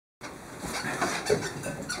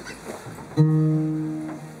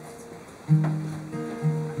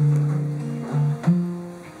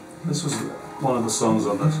This was one of the songs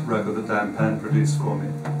on this record that Dan Penn produced for me.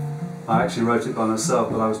 I actually wrote it by myself,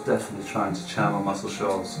 but I was definitely trying to channel Muscle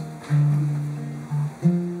Shoals.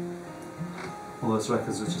 All those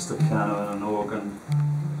records were just a piano and an organ,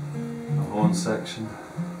 a horn section.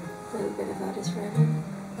 A little bit of Otis Redding.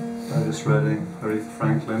 Otis Redding, Aretha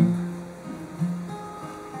Franklin.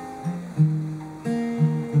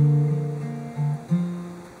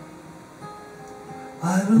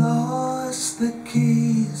 I've lost the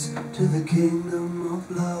keys to the kingdom of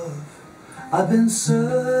love. I've been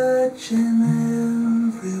searching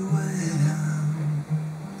everywhere.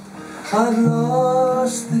 I've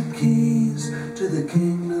lost the keys to the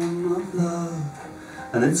kingdom of love,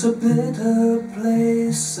 and it's a bitter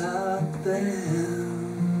place out there.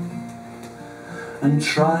 And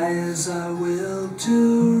try as I will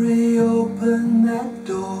to reopen that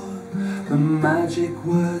door, the magic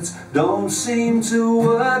words don't seem to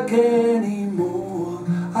work anymore.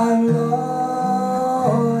 I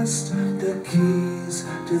lost the keys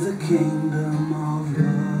to the kingdom of love.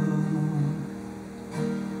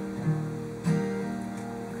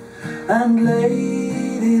 And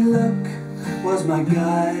Lady Luck was my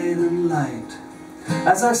guide and light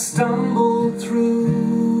as I stumbled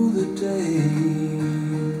through the day.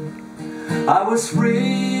 I was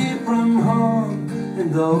free from harm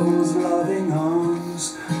in those loving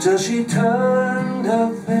arms till she turned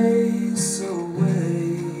her face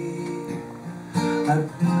away. I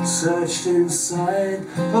searched inside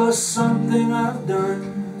for something I've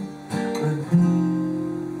done, but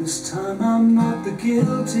this time I'm not the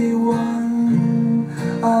guilty one.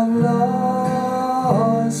 I've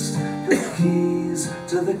lost the keys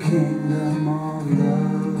to the kingdom of love.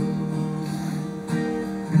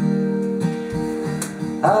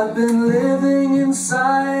 I've been living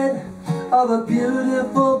inside of a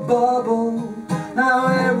beautiful bubble. Now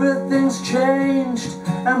everything's changed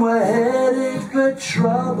and we're headed for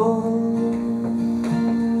trouble.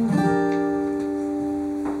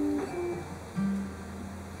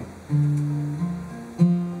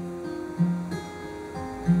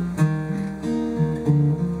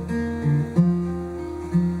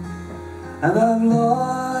 And I've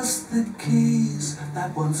lost the keys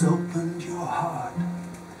that once opened your heart.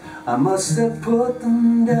 I must have put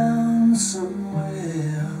them down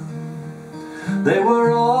somewhere. They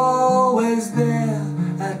were always there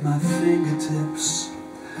at my fingertips,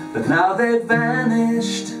 but now they've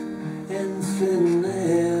vanished in thin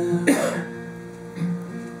air.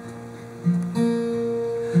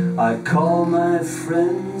 I call my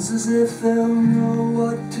friends as if they'll know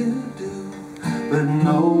what to do, but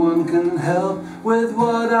no one can help with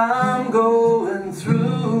what I'm going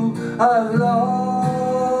through. I've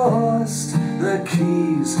lost the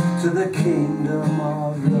keys to the kingdom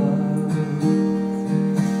of love.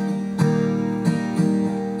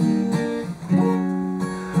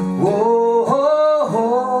 Whoa,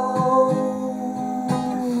 whoa,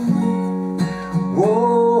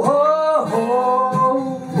 whoa,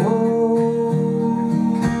 whoa, whoa.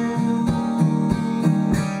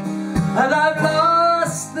 And I've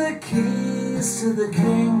lost the keys to the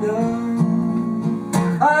kingdom.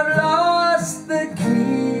 I've lost the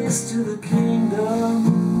keys to the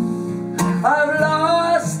kingdom. I've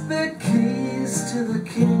lost the keys to the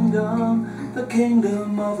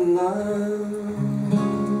kingdom of love.